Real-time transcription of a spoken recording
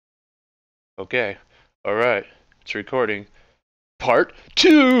Okay. All right. It's recording. Part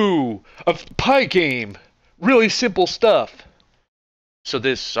 2 of Pygame. Really simple stuff. So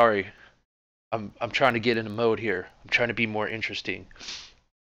sorry. I'm trying to get into mode here. I'm trying to be more interesting.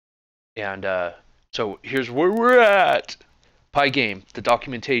 And so here's where we're at. Pygame, the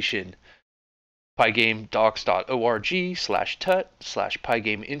documentation.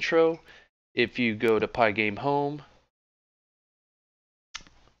 pygamedocs.org/tut/pygame intro. If you go to Pygame home,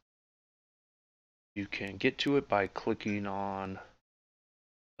 you can get to it by clicking on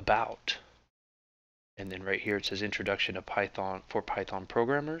About. And then right here it says Introduction to Python for Python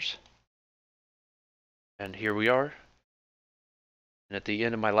Programmers. And here we are. And at the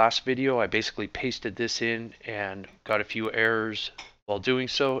end of my last video, I basically pasted this in and got a few errors while doing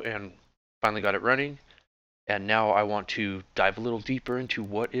so and finally got it running. And now I want to dive a little deeper into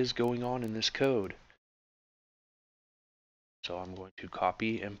what is going on in this code. So I'm going to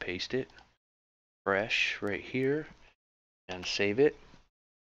copy and paste it fresh right here and save it.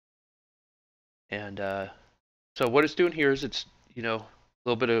 And so what it's doing here is it's, a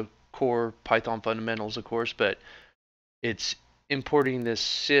little bit of core Python fundamentals, of course, but it's importing this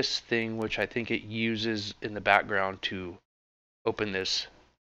sys thing, which I think it uses in the background to open this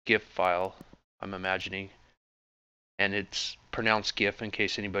GIF file, I'm imagining. And it's pronounced GIF in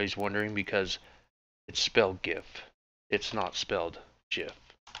case anybody's wondering, because it's spelled GIF. It's not spelled GIF.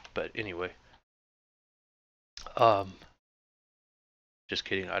 But anyway. Just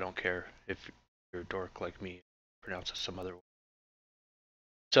kidding, I don't care if you're a dork like me, pronounce it some other way.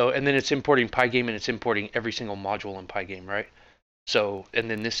 So, and then it's importing Pygame, and it's importing every single module in Pygame, right? So, and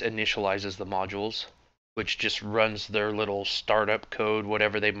then this initializes the modules, which just runs their little startup code,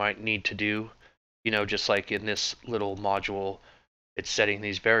 whatever they might need to do. Just like in this little module, it's setting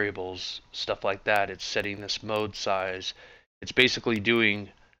these variables, stuff like that. It's setting this mode size. It's basically doing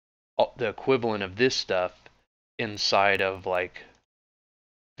the equivalent of this stuff inside of like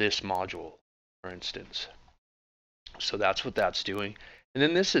this module, for instance. So that's what that's doing. And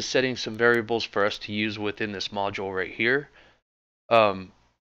then this is setting some variables for us to use within this module right here.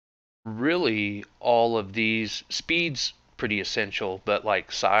 Really, all of these, speed's pretty essential, but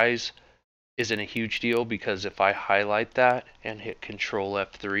like size isn't a huge deal, because if I highlight that and hit Control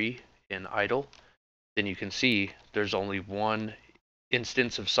F3 in idle, then you can see there's only one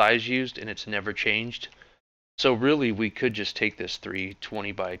instance of size used and it's never changed. So really we could just take this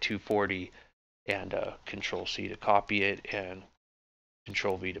 320 by 240 and Control C to copy it and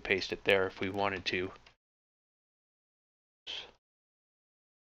Control V to paste it there if we wanted to.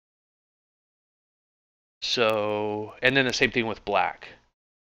 So, and then the same thing with black.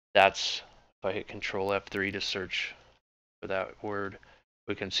 That's, if I hit Control F3 to search for that word,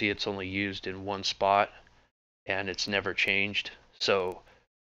 we can see it's only used in one spot and it's never changed. So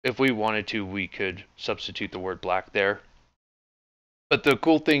if we wanted to, we could substitute the word black there. But the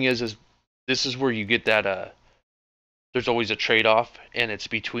cool thing is this is where you get that there's always a trade-off, and it's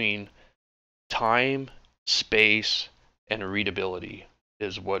between time, space, and readability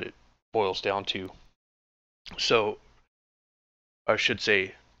is what it boils down to. So I should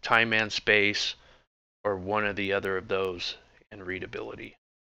say time and space, or one or the other of those, and readability,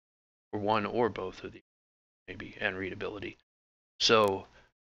 or one or both of these maybe, and readability. So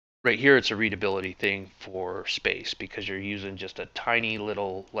right here it's a readability thing for space, because you're using just a tiny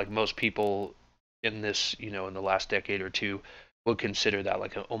little, like most people in this, in the last decade or two would consider that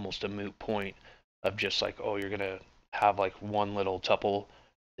like almost a moot point of just like, oh, you're gonna have like one little tuple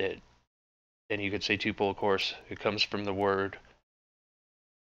that, and you could say tuple, of course, it comes from the word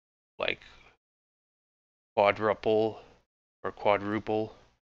like quadruple or quadruple,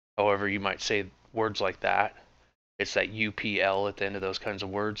 however you might say words like that. It's that UPL at the end of those kinds of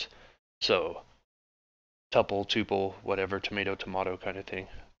words. So tuple, tuple, whatever, tomato, tomato kind of thing.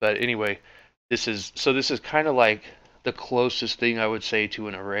 But anyway, this is kind of like the closest thing I would say to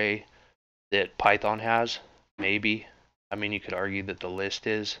an array that Python has, maybe. I mean, you could argue that the list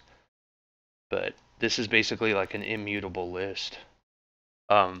is, but this is basically like an immutable list.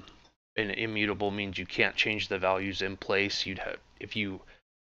 And immutable means you can't change the values in place. You'd have, if you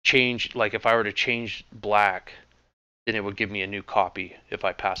change, like if I were to change black, then it would give me a new copy if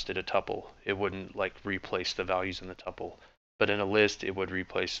I passed it a tuple. It wouldn't like replace the values in the tuple. But in a list, it would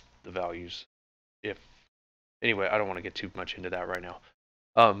replace the values. Anyway, I don't want to get too much into that right now.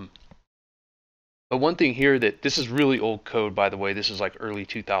 But one thing here, that this is really old code, by the way. This is like early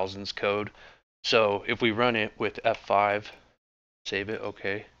 2000s code. So if we run it with F5, save it,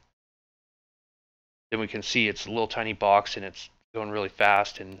 okay. Then we can see it's a little tiny box and it's going really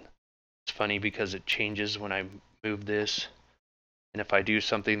fast, and it's funny because it changes when I move this. And if I do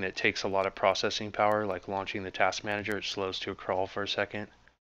something that takes a lot of processing power, like launching the task manager, it slows to a crawl for a second.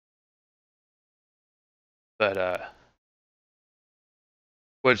 But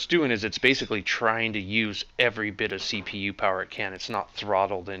what it's doing is it's basically trying to use every bit of CPU power it can. It's not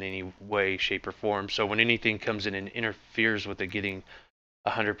throttled in any way, shape, or form. So when anything comes in and interferes with it getting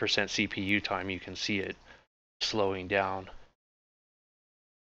 100% CPU time, you can see it slowing down.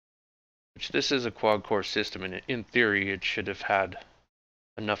 Which this is a quad-core system, and in theory it should have had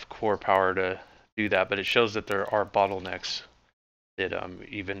enough core power to do that, but it shows that there are bottlenecks that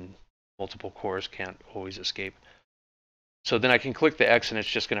even multiple cores can't always escape. So then I can click the X and it's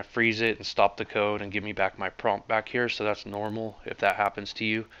just going to freeze it and stop the code and give me back my prompt back here. So that's normal if that happens to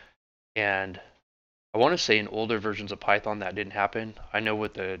you. And I want to say in older versions of Python that didn't happen. I know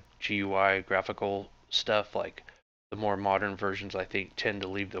with the GUI graphical stuff, like the more modern versions, I think tend to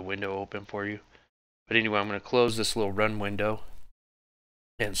leave the window open for you. But anyway, I'm going to close this little run window.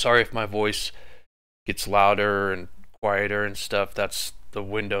 And sorry if my voice gets louder and quieter and stuff. That's the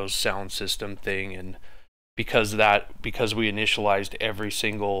Windows sound system thing. And because we initialized every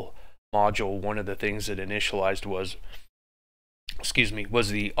single module, one of the things that initialized was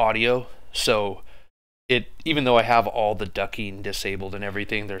the audio. So even though I have all the ducking disabled and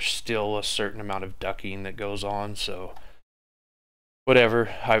everything, there's still a certain amount of ducking that goes on. So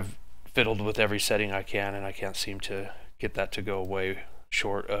whatever, I've fiddled with every setting I can, and I can't seem to get that to go away,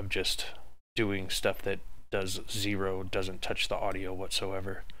 short of just doing stuff that doesn't touch the audio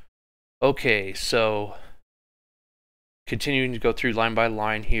whatsoever. Okay, so continuing to go through line by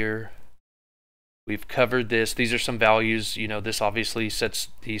line here. We've covered this. These are some values. You know, this obviously sets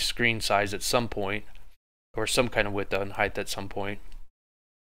the screen size at some point, or some kind of width and height at some point.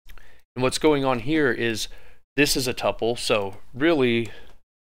 And what's going on here is this is a tuple, so really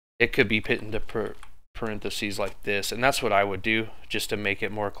it could be put into parentheses like this, and that's what I would do just to make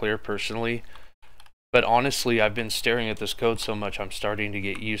it more clear personally. But honestly, I've been staring at this code so much, I'm starting to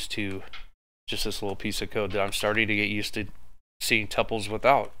get used to just this little piece of code that I'm starting to get used to seeing tuples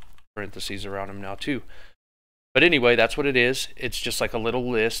without parentheses around them now too. But anyway, that's what it is. It's just like a little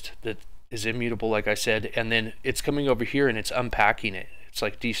list that is immutable, like I said, and then it's coming over here and it's unpacking it. It's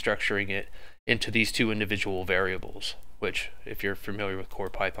like destructuring it into these two individual variables, which if you're familiar with core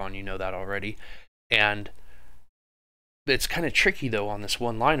Python, you know that already. And it's kind of tricky though on this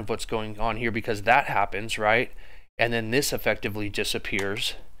one line of what's going on here, because that happens, right? And then this effectively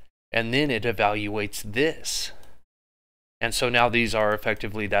disappears, and then it evaluates this. And so now these are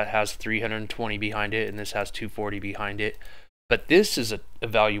effectively, that has 320 behind it and this has 240 behind it. But this is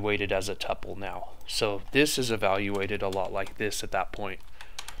evaluated as a tuple now. So this is evaluated a lot like this at that point.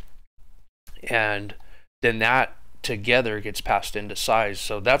 And then that together gets passed into size.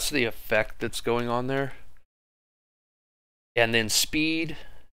 So that's the effect that's going on there. And then speed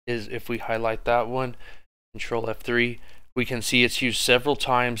is, if we highlight that one, Control F3, we can see it's used several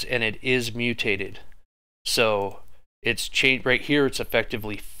times and it is mutated. So it's changed right here. It's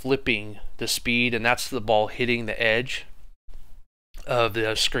effectively flipping the speed, and that's the ball hitting the edge of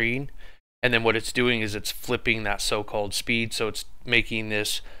the screen. And then what it's doing is it's flipping that so-called speed. So it's making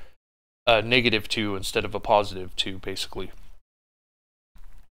this a -2 instead of a +2, basically.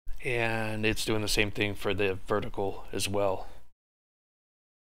 And it's doing the same thing for the vertical as well.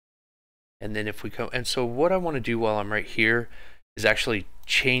 And then if we come, and so what I want to do while I'm right here is actually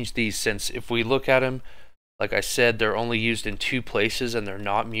change these, since if we look at them, like I said, they're only used in 2 places and they're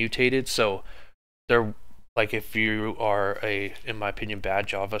not mutated. So they're like, if you are in my opinion, bad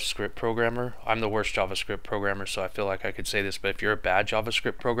JavaScript programmer, I'm the worst JavaScript programmer, so I feel like I could say this, but if you're a bad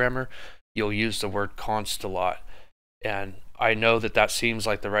JavaScript programmer, you'll use the word const a lot. And I know that that seems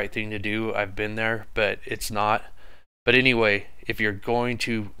like the right thing to do. I've been there, but it's not. But anyway, if you're going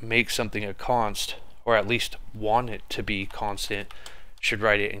to make something a const, or at least want it to be constant, you should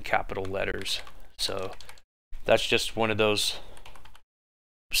write it in capital letters. So that's just one of those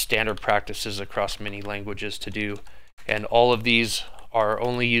standard practices across many languages to do. And all of these are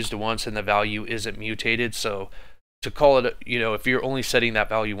only used once and the value isn't mutated. So to call it, you know, if you're only setting that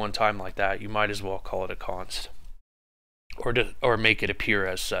value one time like that, you might as well call it a const, or make it appear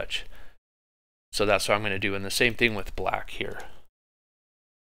as such. So that's what I'm going to do. And the same thing with black here.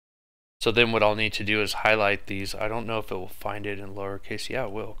 So then what I'll need to do is highlight these. I don't know if it will find it in lowercase. Yeah,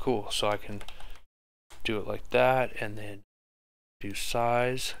 it will. Cool. So I can do it like that and then do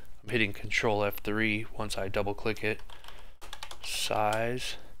size. I'm hitting Control F3 once I double click it.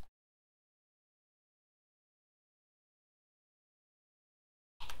 Size.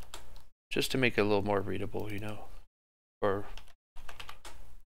 Just to make it a little more readable, you know,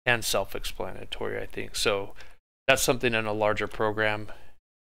 and self-explanatory, I think. So that's something in a larger program.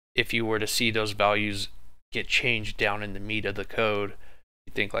 If you were to see those values get changed down in the meat of the code,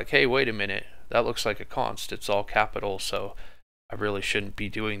 you think like, hey, wait a minute, that looks like a const. It's all capital, so I really shouldn't be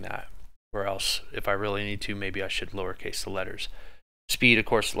doing that. Or else, if I really need to, maybe I should lowercase the letters. Speed, of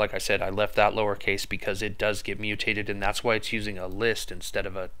course, like I said, I left that lowercase because it does get mutated, and that's why it's using a list instead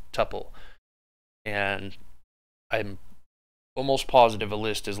of a tuple. And I'm almost positive a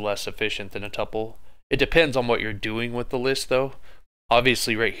list is less efficient than a tuple. It depends on what you're doing with the list, though.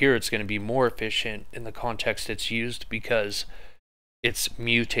 Obviously, right here, it's going to be more efficient in the context it's used because it's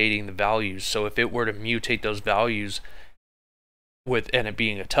mutating the values. So if it were to mutate those values and it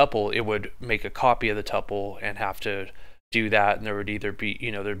being a tuple, it would make a copy of the tuple and have to do that, and there would either be,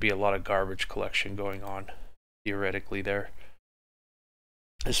 there'd be a lot of garbage collection going on theoretically there.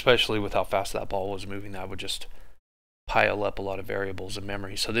 Especially with how fast that ball was moving, that would just pile up a lot of variables in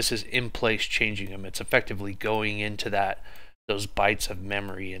memory. So this is in place changing them. It's effectively going into those bytes of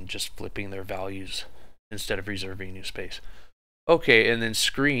memory and just flipping their values instead of reserving new space. Okay, and then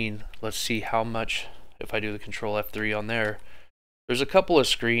screen, let's see how much, if I do the control F3 on there, there's a couple of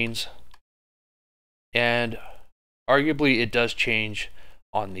screens, and arguably it does change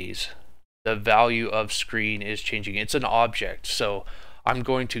on these. The value of screen is changing. It's an object, so I'm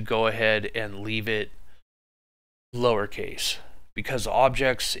going to go ahead and leave it lowercase, because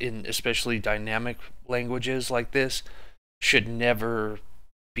objects in especially dynamic languages like this should never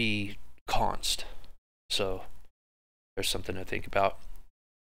be const. So there's something to think about.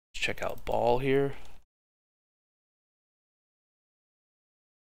 Let's check out ball here.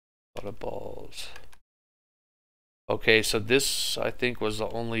 A lot of balls. Okay, so this I think was the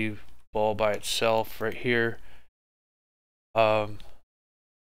only ball by itself right here. I'm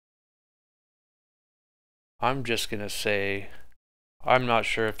just gonna say, I'm not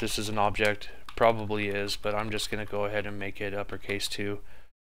sure if this is an object, probably is, but I'm just gonna go ahead and make it uppercase too.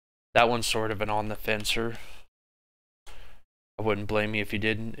 That one's sort of an on the fencer. I wouldn't blame you if you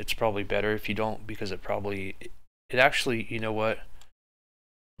didn't. It's probably better if you don't, because it actually, you know what?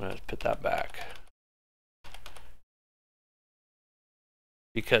 I'm gonna put that back.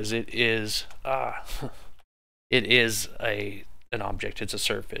 Because it is it is an object, it's a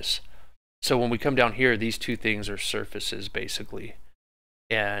surface. So when we come down here, these two things are surfaces basically.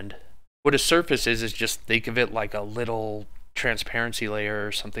 And what a surface is just think of it like a little transparency layer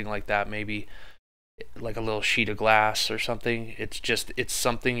or something like that, maybe like a little sheet of glass or something. It's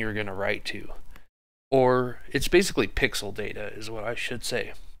something you're going to write to. Or it's basically pixel data is what I should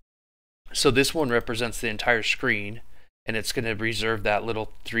say. So this one represents the entire screen, and it's going to reserve that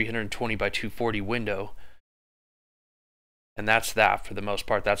little 320 by 240 window. And that's that for the most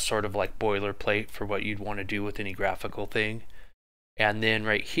part. That's sort of like boilerplate for what you'd want to do with any graphical thing. And then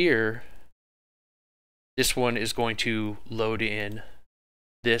right here, this one is going to load in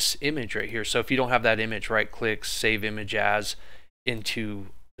this image right here. So if you don't have that image, right click, save image as into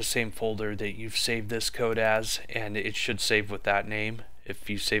the same folder that you've saved this code as, and it should save with that name. If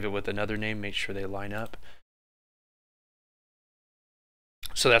you save it with another name, make sure they line up.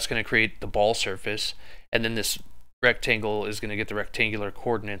 So that's going to create the ball surface, and then this rectangle is going to get the rectangular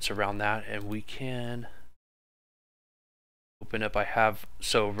coordinates around that, and we can open up.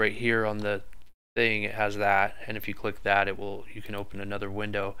 So right here on the thing it has that, and if you click that, you can open another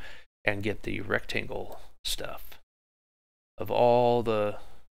window and get the rectangle stuff of all the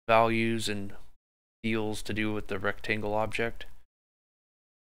values and deals to do with the rectangle object.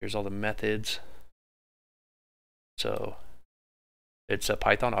 Here's all the methods. So it's a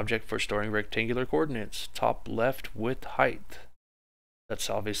Python object for storing rectangular coordinates, top left width height. That's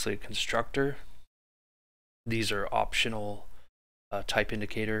obviously a constructor. These are optional type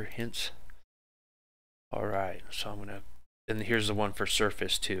indicator hints. All right, so and here's the one for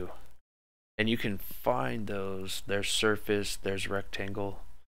surface too. And you can find those. There's surface, there's rectangle.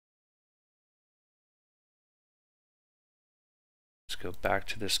 Let's go back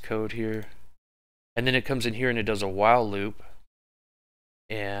to this code here. And then it comes in here and it does a while loop.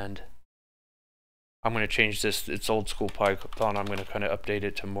 And I'm going to change this. It's old school Python. I'm going to kind of update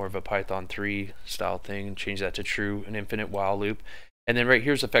it to more of a Python 3 style thing and change that to true, an infinite while loop. And then right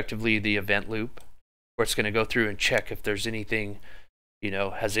here is effectively the event loop, where it's going to go through and check if there's anything,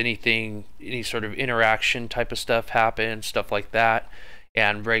 has any sort of interaction type of stuff happen, stuff like that.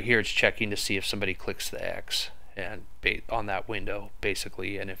 And right here it's checking to see if somebody clicks the X and on that window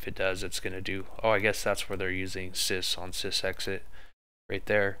basically, and if it does, it's going to do, I guess that's where they're using sys on sysexit right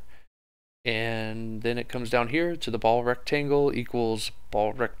there. And then it comes down here to the ball rectangle equals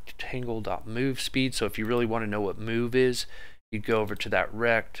ball rectangle.move speed. So if you really want to know what move is, you go over to that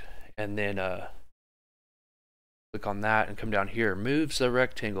rect and then Click on that and come down here. Moves the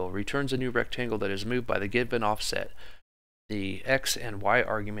rectangle. Returns a new rectangle that is moved by the given offset. The x and y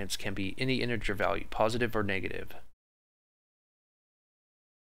arguments can be any integer value, positive or negative.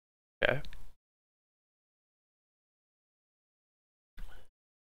 Okay.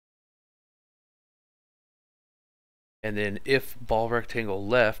 And then if ball rectangle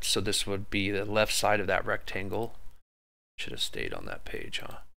left, so this would be the left side of that rectangle. Should have stayed on that page,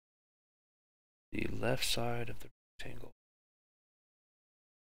 huh? The left side of the rectangle.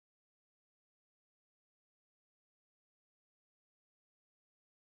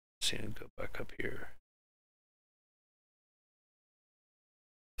 See, and go back up here.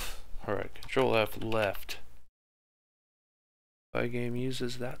 All right, Control F left. Pygame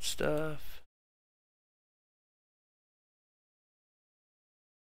uses that stuff.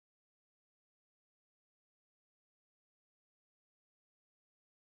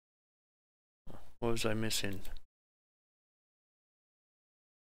 What was I missing?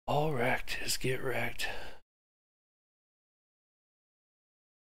 All wrecked is get wrecked.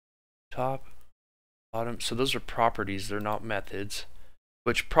 Top, bottom. So those are properties, they're not methods.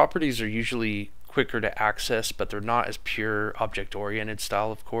 Which properties are usually quicker to access, but they're not as pure object-oriented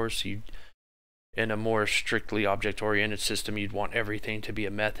style, of course. In a more strictly object-oriented system, you'd want everything to be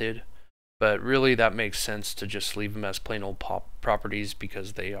a method. But really, that makes sense to just leave them as plain old properties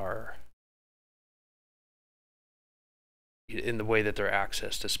because they are, in the way that they're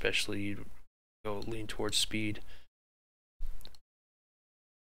accessed, especially, you go lean towards speed.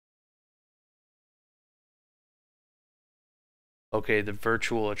 Okay, the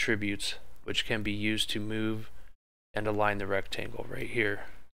virtual attributes, which can be used to move and align the rectangle right here.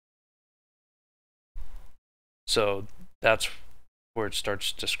 So that's where it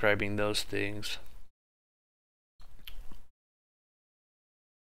starts describing those things.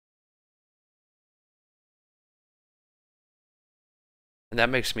 And that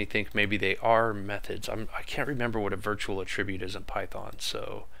makes me think maybe they are methods. I can't remember what a virtual attribute is in Python,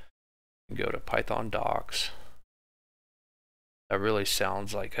 so go to Python docs. That really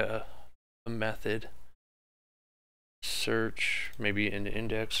sounds like a method. Search, maybe an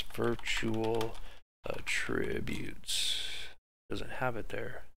index, virtual attributes. Doesn't have it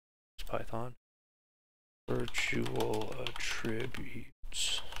there. It's Python. Virtual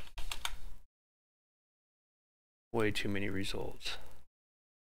attributes. Way too many results.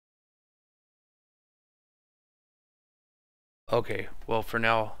 Okay, well for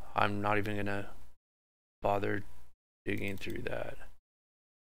now, I'm not even gonna bother digging through that.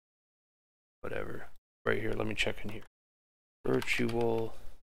 Whatever. Right here, let me check in here. Virtual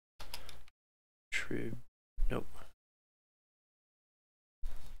attribute. Nope.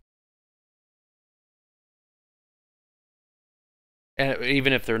 And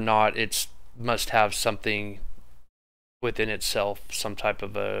even if they're not, it must have something within itself, some type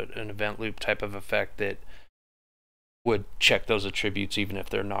of an event loop type of effect that would check those attributes even if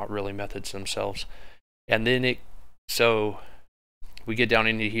they're not really methods themselves. And then so we get down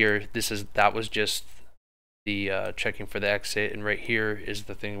into here, that was just the checking for the exit, and right here is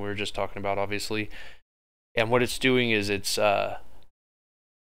the thing we were just talking about, obviously. And what it's doing is it's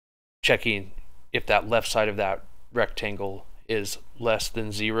checking if that left side of that rectangle is less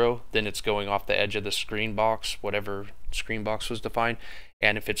than 0, then it's going off the edge of the screen box, whatever screen box was defined.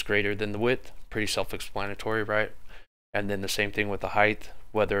 And if it's greater than the width, pretty self-explanatory, right? And then the same thing with the height,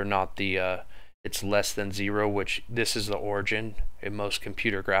 whether or not it's less than 0, which this is the origin in most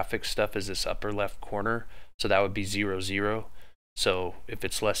computer graphics stuff, is this upper left corner. So that would be 0, 0. So if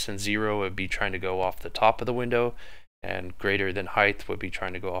it's less than 0, it would be trying to go off the top of the window, and greater than height would be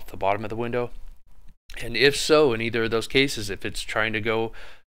trying to go off the bottom of the window. And if so, in either of those cases, if it's trying to go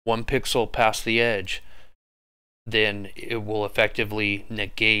 1 pixel past the edge, then it will effectively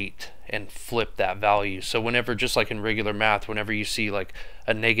negate and flip that value. So whenever, just like in regular math, whenever you see like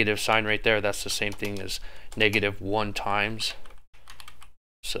a negative sign right there, that's the same thing as -1 times.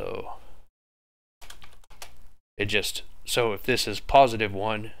 So so if this is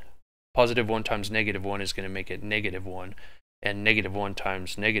 +1, +1 times -1 is going to make it -1, and -1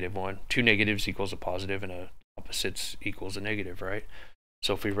 times -1, 2 negatives equals a positive, and a opposites equals a negative, right?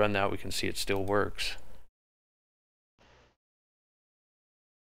 So if we run that, we can see it still works.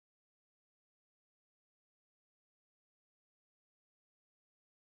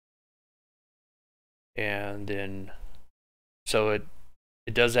 And then, so it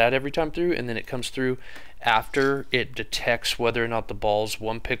does that every time through, and then it comes through after it detects whether or not the ball's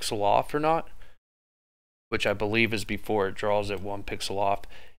 1 pixel off or not, which I believe is before it draws it 1 pixel off.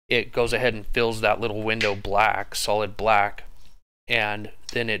 It goes ahead and fills that little window black, solid black, and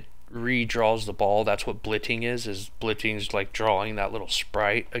then it redraws the ball. That's what blitting is blitting's like drawing that little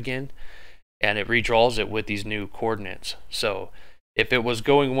sprite again, and it redraws it with these new coordinates. So if it was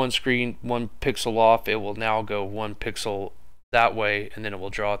going one pixel off, it will now go 1 pixel that way, and then it will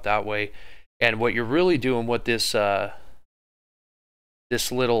draw it that way. And what you're really doing with this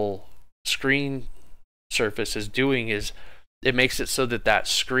this little screen surface is doing is it makes it so that that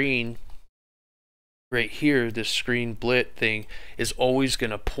screen right here, this screen blit thing, is always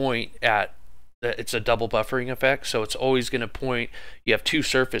going to point at, it's a double buffering effect, so it's always going to point, you have two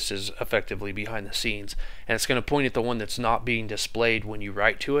surfaces effectively behind the scenes, and it's going to point at the one that's not being displayed when you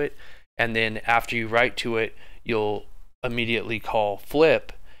write to it, and then after you write to it, you'll immediately call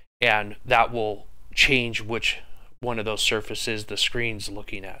flip, and that will change which one of those surfaces the screen's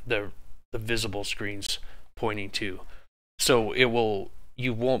looking at, the visible screen's pointing to. So it will,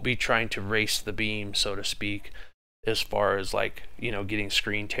 you won't be trying to race the beam, so to speak, as far as like, you know, getting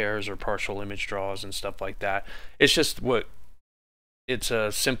screen tears or partial image draws and stuff like that. It's just it's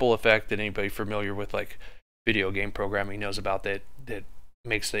a simple effect that anybody familiar with like video game programming knows about, that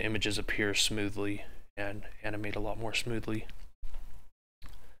makes the images appear smoothly and animate a lot more smoothly.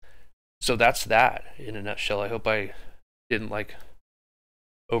 So that's that in a nutshell. I hope I didn't like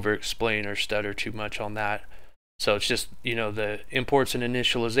over explain or stutter too much on that. So it's just, you know, the imports and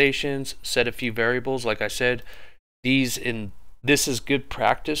initializations, set a few variables. Like I said, this is good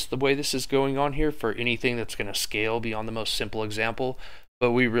practice the way this is going on here for anything that's going to scale beyond the most simple example.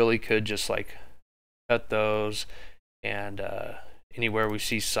 But we really could just like cut those, and anywhere we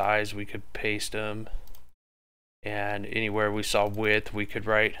see size we could paste them, and anywhere we saw width we could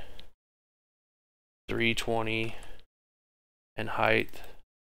write 320 and height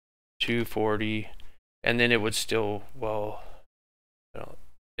 240, and then it would still, well,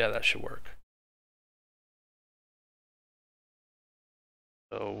 yeah, that should work.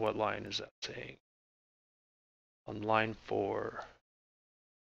 So what line is that saying? On line 4.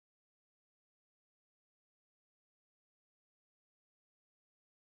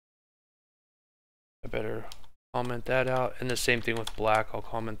 I better comment that out, and the same thing with black. I'll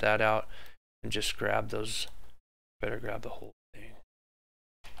comment that out and just grab those. Better grab the whole thing.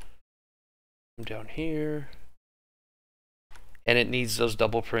 Come down here, and it needs those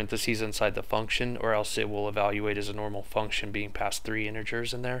double parentheses inside the function, or else it will evaluate as a normal function being passed 3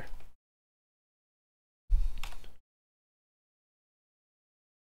 integers in there.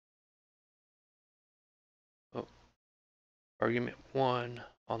 Oh, argument 1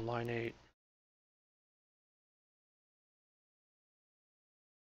 on line 8.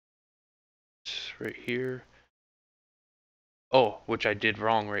 It's right here. Oh, which I did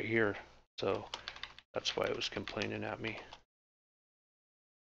wrong right here, so that's why it was complaining at me.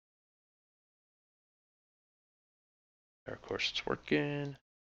 There, of course it's working.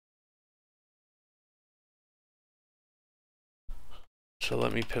 So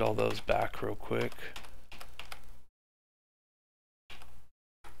let me put all those back real quick.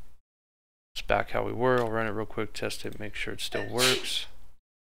 It's back how we were. I'll run it real quick, test it, make sure it still works.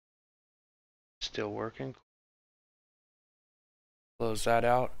 Still working. Close that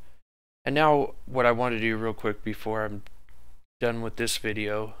out. And now what I want to do real quick before I'm done with this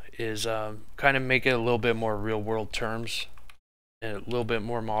video is kind of make it a little bit more real world terms and a little bit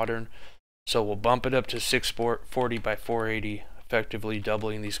more modern. So we'll bump it up to 640 by 480, effectively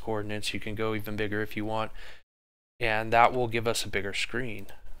doubling these coordinates. You can go even bigger if you want, and that will give us a bigger screen,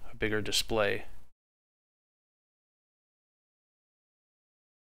 a bigger display.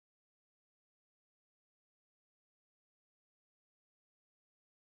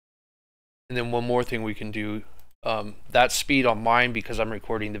 And then one more thing we can do, that speed on mine, because I'm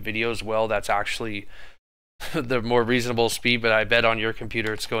recording the video as well, that's actually the more reasonable speed, but I bet on your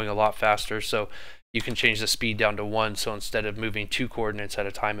computer it's going a lot faster. So you can change the speed down to 1. So instead of moving 2 coordinates at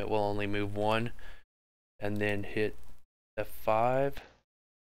a time, it will only move 1. And then hit F5.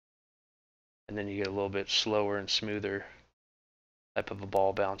 And then you get a little bit slower and smoother type of a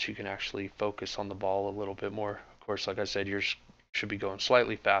ball bounce. You can actually focus on the ball a little bit more. Of course, like I said, yours should be going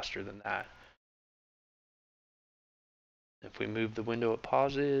slightly faster than that. If we move the window, it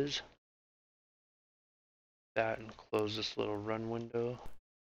pauses. That and close this little run window.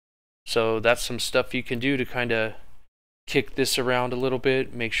 So that's some stuff you can do to kind of kick this around a little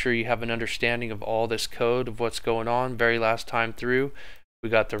bit, make sure you have an understanding of all this code, of what's going on. Very last time through, we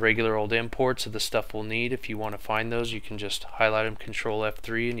got the regular old imports of the stuff we'll need. If you want to find those, you can just highlight them, Control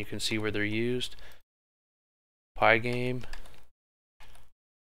F3, and you can see where they're used. Pygame,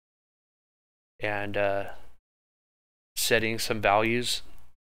 and setting some values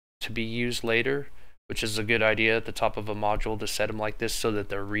to be used later. which is a good idea at the top of a module to set them like this so that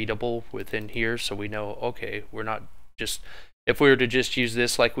they're readable within here, so we know, okay, we're not just, if we were to just use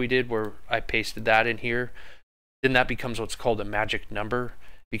this like we did where I pasted that in here, then that becomes what's called a magic number,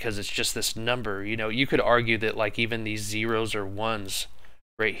 because it's just this number. You know, you could argue that like even these zeros or ones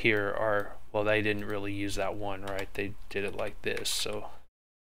right here are, well, they didn't really use that one, right? They did it like this, so.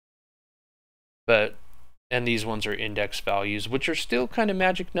 But, and these ones are index values, which are still kind of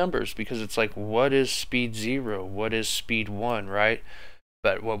magic numbers, because it's like, what is speed 0? What is speed 1, right?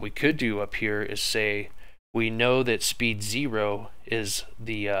 But what we could do up here is say, we know that speed 0 is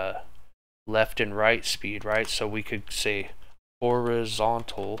the left and right speed, right? So we could say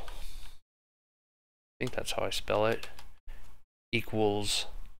horizontal, I think that's how I spell it, equals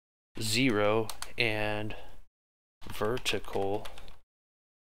 0, and vertical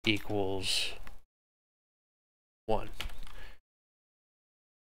equals 1.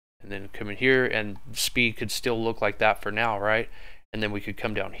 And then come in here, and speed could still look like that for now, right? And then we could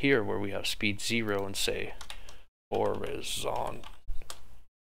come down here where we have speed 0 and say horizontal.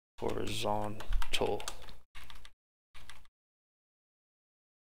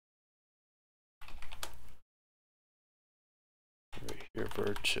 Right here,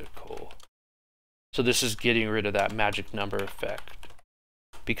 vertical. So this is getting rid of that magic number effect,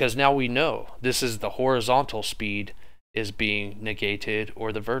 because now we know this is the horizontal speed is being negated,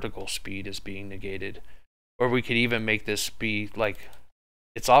 or the vertical speed is being negated. Or we could even make this be like,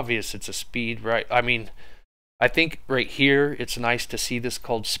 it's obvious it's a speed, right? I mean, I think right here it's nice to see this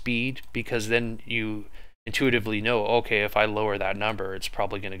called speed, because then you intuitively know, okay, if I lower that number, it's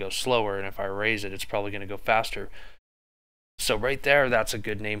probably going to go slower, and if I raise it, it's probably going to go faster. So right there, that's a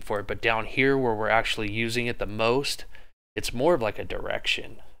good name for it. But down here where we're actually using it the most, it's more of like a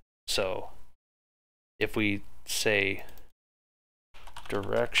direction. So if we say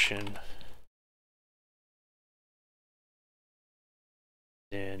direction,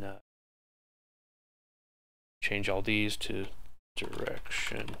 then change all these to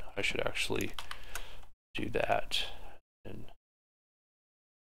direction. I should actually do that. And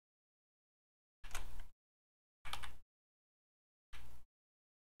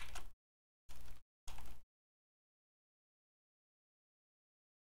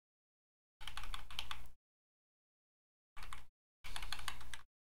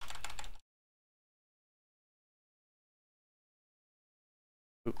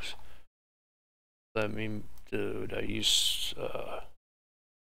oops. Let me do, I use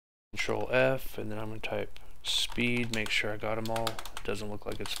Control F, and then I'm going to type speed, make sure I got them all. It doesn't look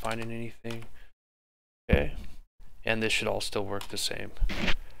like it's finding anything. Okay. And this should all still work the same.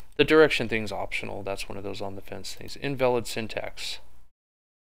 The direction thing's optional. That's one of those on the fence things. Invalid syntax.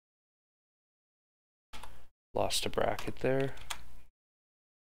 Lost a bracket there.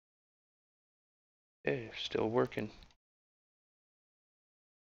 Okay, still working.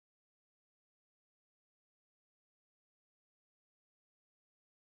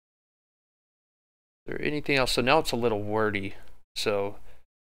 Is there anything else? So now it's a little wordy. So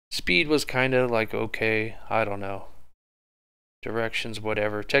speed was kind of like, okay, I don't know. Directions,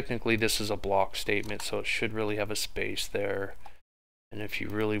 whatever. Technically this is a block statement, so it should really have a space there. And if you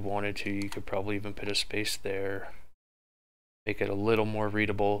really wanted to, you could probably even put a space there. Make it a little more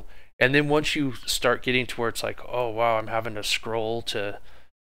readable. And then once you start getting to where it's like, oh wow, I'm having to scroll to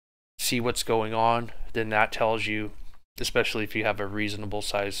see what's going on, then that tells you, especially if you have a reasonable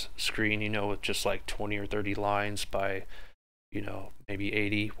size screen, you know, with just like 20 or 30 lines by, you know, maybe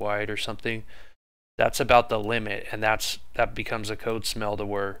 80 wide or something, that's about the limit. And that becomes a code smell to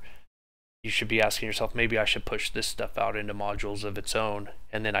where you should be asking yourself, maybe I should push this stuff out into modules of its own.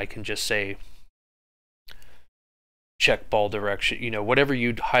 And then I can just say, check ball direction, you know, whatever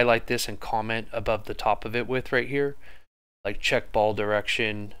you'd highlight this and comment above the top of it with right here, like check ball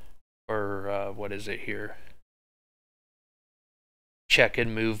direction, or what is it here? Check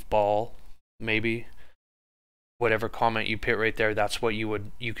and move ball, maybe. Whatever comment you put right there, that's what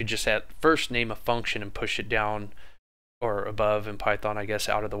you could just at first name a function and push it down or above in Python, I guess,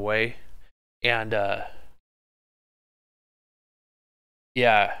 out of the way. And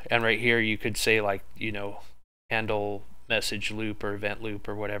yeah, and right here you could say like, you know, handle message loop or event loop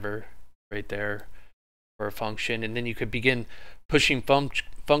or whatever right there for a function. And then you could begin pushing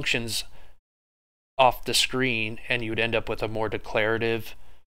functions off the screen, and you would end up with a more declarative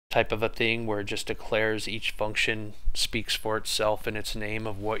type of a thing where it just declares each function speaks for itself in its name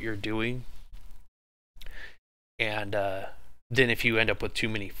of what you're doing. And then if you end up with too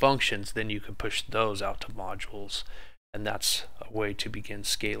many functions, then you can push those out to modules, and that's a way to begin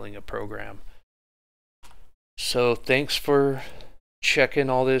scaling a program. So thanks for checking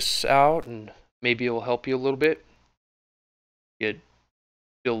all this out, and maybe it'll help you a little bit. Feel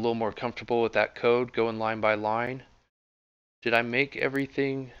a little more comfortable with that code going line by line. Did I make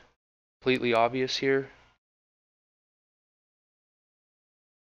everything completely obvious here?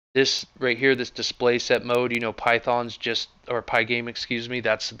 This right here, this display set mode, you know, Python's just, or Pygame, excuse me,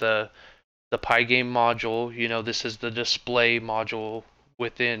 that's the Pygame module. You know, this is the display module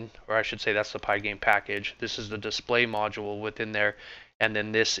within, or I should say that's the Pygame package. This is the display module within there. And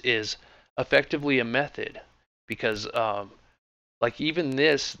then this is effectively a method, because like even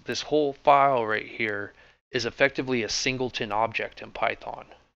this whole file right here is effectively a singleton object in Python.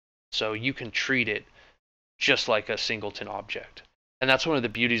 So you can treat it just like a singleton object. And that's one of the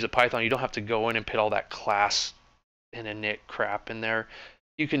beauties of Python. You don't have to go in and put all that class and init crap in there.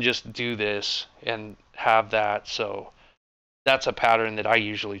 You can just do this and have that. So that's a pattern that I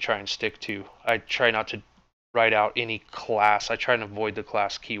usually try and stick to. I try not to write out any class. I try and avoid the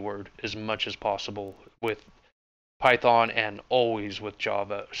class keyword as much as possible with Python, and always with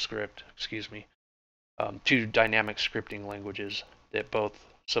JavaScript, excuse me. Two dynamic scripting languages that both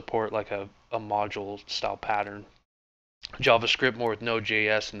support like a module style pattern. JavaScript more with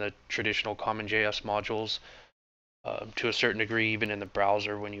Node.js and the traditional CommonJS modules, to a certain degree, even in the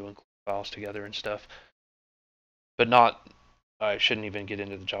browser when you include files together and stuff. But not, I shouldn't even get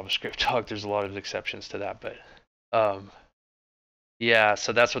into the JavaScript talk. There's a lot of exceptions to that, but yeah,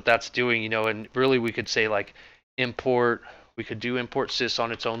 so that's what that's doing, you know. And really we could say like import, we could do import sys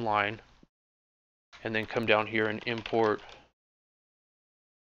on its own line, and then come down here and import,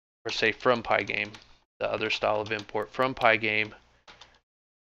 or say from Pygame, the other style of import, from Pygame,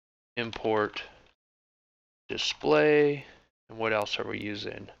 import display, and what else are we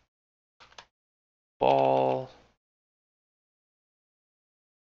using? Ball,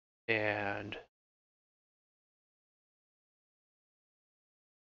 and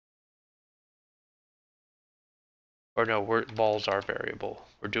or no, balls are variable.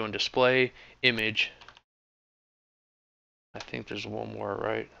 We're doing display, image. I think there's one more,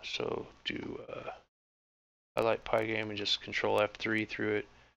 right? So do highlight Pygame and just control F3 through it.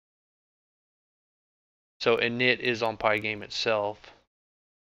 So init is on Pygame itself.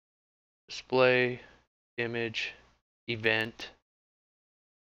 Display, image, event.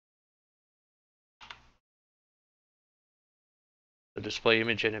 The display,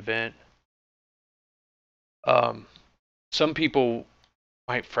 image, and event. Some people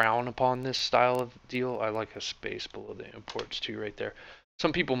might frown upon this style of deal. I like a space below the imports too, right there.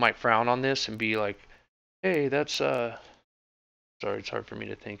 Some people might frown on this and be like, hey, that's sorry, it's hard for me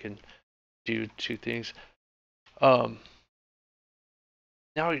to think and do two things. Now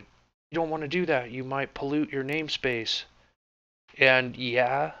you don't want to do that. You might pollute your namespace. And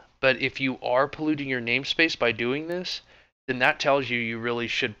yeah, but if you are polluting your namespace by doing this, then that tells you you really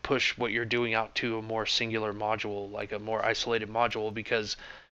should push what you're doing out to a more singular module, like a more isolated module, because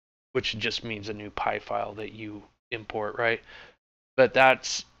which just means a new Py file that you import, right? But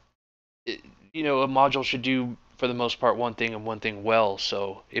that's, you know, a module should do for the most part one thing and one thing well.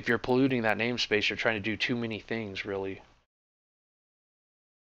 So if you're polluting that namespace, you're trying to do too many things, really.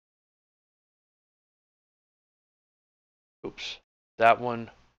 Oops, that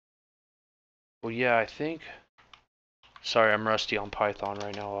one. Well, yeah, I think. Sorry, I'm rusty on Python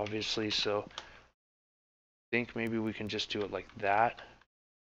right now, obviously, so I think maybe we can just do it like that.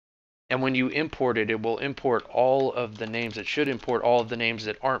 And when you import it, it will import all of the names. It should import all of the names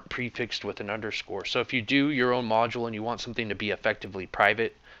that aren't prefixed with an underscore. So if you do your own module and you want something to be effectively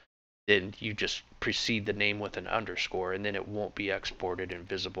private, then you just precede the name with an underscore, and then it won't be exported and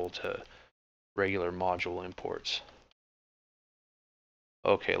visible to regular module imports.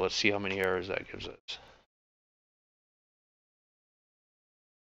 Okay, let's see how many errors that gives us.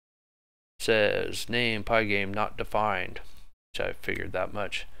 Says name Pygame not defined, which I figured that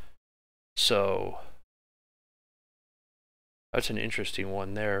much. So that's an interesting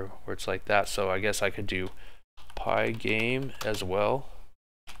one there where it's like that. So I guess I could do Pygame as well.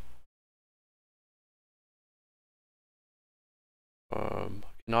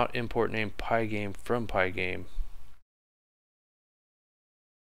 Not import name Pygame from Pygame.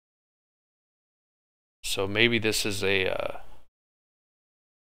 So maybe this is a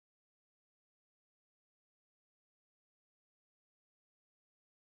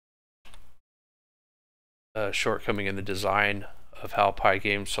shortcoming in the design of how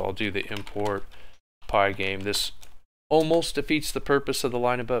Pygame. So I'll do the import Pygame. This almost defeats the purpose of the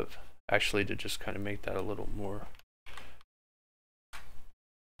line above. Actually, to just kind of make that a little more.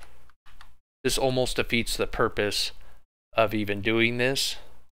 This almost defeats the purpose of even doing this,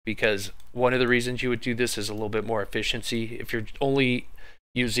 because one of the reasons you would do this is a little bit more efficiency. If you're only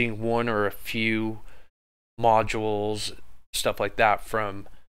using one or a few modules, stuff like that from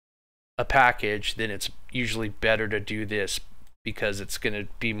a package, then it's usually better to do this because it's going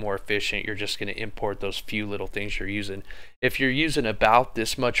to be more efficient. You're just going to import those few little things you're using. If you're using about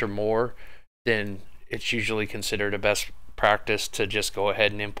this much or more, then it's usually considered a best practice to just go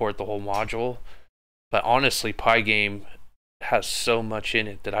ahead and import the whole module. But honestly, Pygame has so much in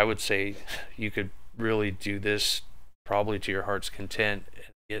it that I would say you could really do this probably to your heart's content and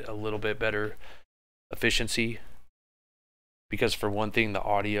get a little bit better efficiency. Because for one thing, the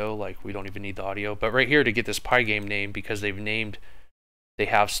audio, like we don't even need the audio. But right here to get this Pygame name, because they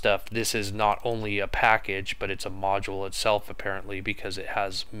have stuff, this is not only a package, but it's a module itself apparently, because it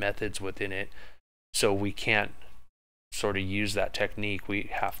has methods within it. So we can't sort of use that technique. We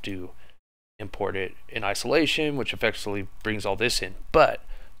have to import it in isolation, which effectively brings all this in. But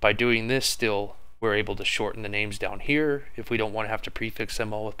by doing this, still we're able to shorten the names down here if we don't want to have to prefix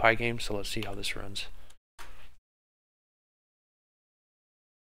them all with Pygame. So let's see how this runs.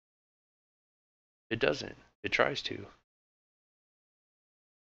 It doesn't. It tries to.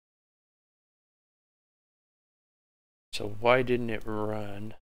 So why didn't it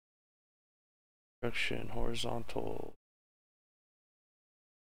run? Direction, horizontal.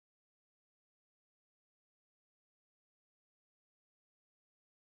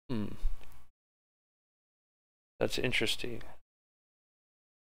 That's interesting.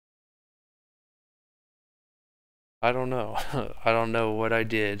 I don't know. I don't know what I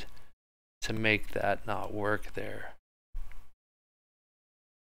did to make that not work there.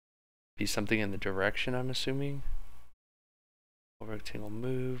 Be something in the direction, I'm assuming. Rectangle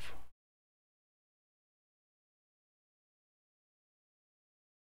move.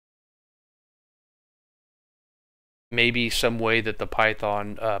 Maybe some way that the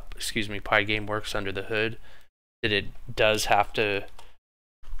Pygame works under the hood, that it does have to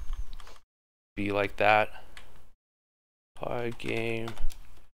be like that. Pygame.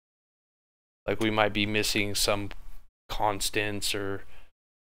 Like we might be missing some constants or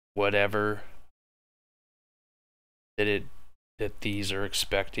whatever that these are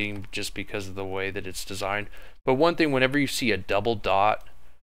expecting just because of the way that it's designed. But one thing, whenever you see a double dot,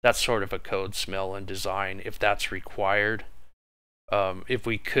 that's sort of a code smell in design if that's required. If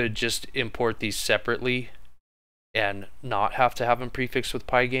we could just import these separately and not have to have them prefixed with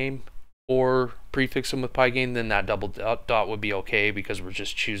Pygame or prefix them with Pygame, then that double dot would be okay because we're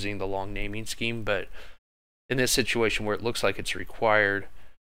just choosing the long naming scheme. But in this situation where it looks like it's required,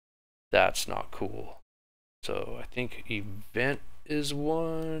 that's not cool. So I think event is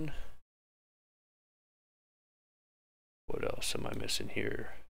one. What else am I missing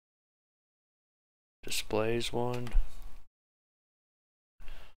here? Displays one.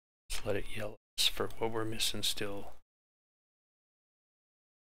 Let's let it yell us for what we're missing still.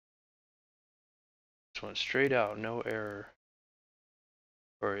 This one straight out, no error.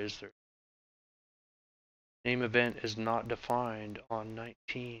 Or is there? Name event is not defined on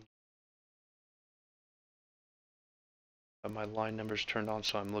 19. But my line numbers turned on,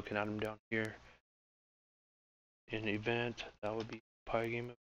 so I'm looking at them down here. In event, that would be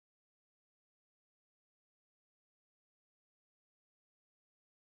Pygame.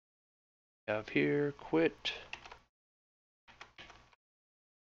 Have here quit.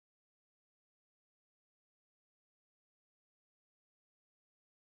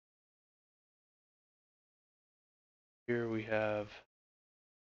 Here we have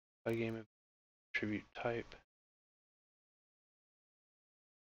Pygame attribute type.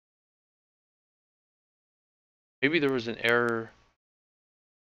 Maybe there was an error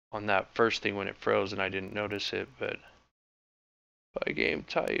on that first thing when it froze and I didn't notice it, but Pygame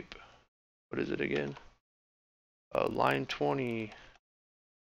type. What is it again? Line 20.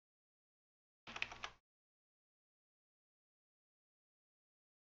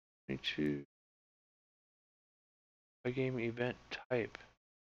 Pygame event type.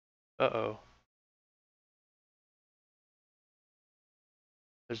 Uh-oh.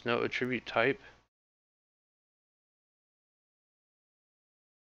 There's no attribute type.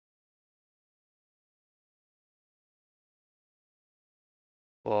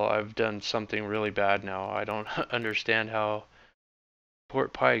 Well, I've done something really bad now. I don't understand how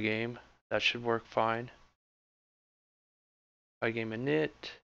port Pygame. That should work fine. Pygame init.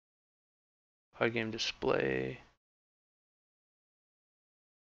 Pygame display.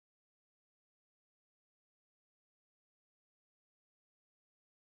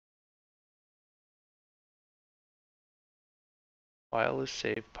 File is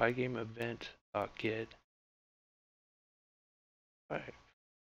saved. Pygame event.get. Alright.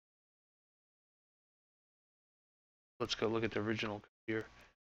 Let's go look at the original. here.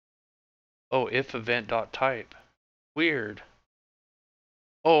 Oh, if event dot type. Weird.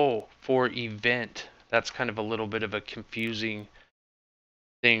 Oh, for event. That's kind of a little bit of a confusing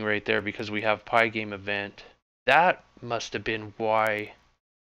thing right there because we have Pygame event. That must have been why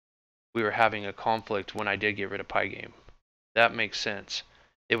we were having a conflict when I did get rid of Pygame. That makes sense.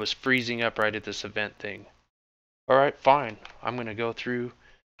 It was freezing up right at this event thing. Alright, fine. I'm going to go through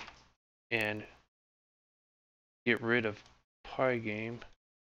and get rid of Pygame.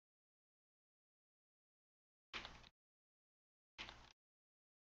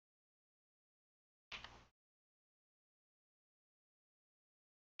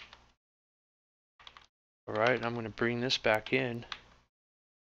 Alright, I'm going to bring this back in.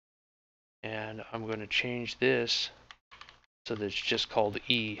 And I'm going to change this so that it's just called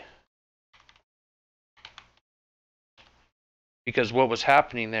E. Because what was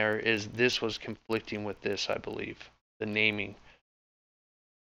happening there is this was conflicting with this, I believe. The naming.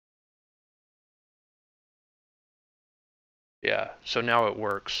 Yeah, so now it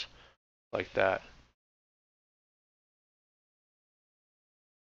works like that.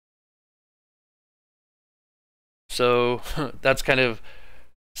 So that's kind of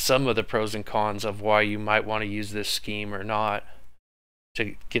some of the pros and cons of why you might want to use this scheme or not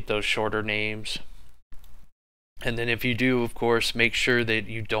to get those shorter names. And then if you do, of course, make sure that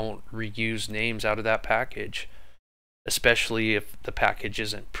you don't reuse names out of that package, especially if the package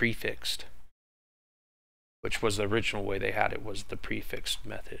isn't prefixed, which was the original way they had it, was the prefixed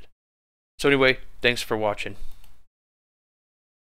method. So anyway, thanks for watching.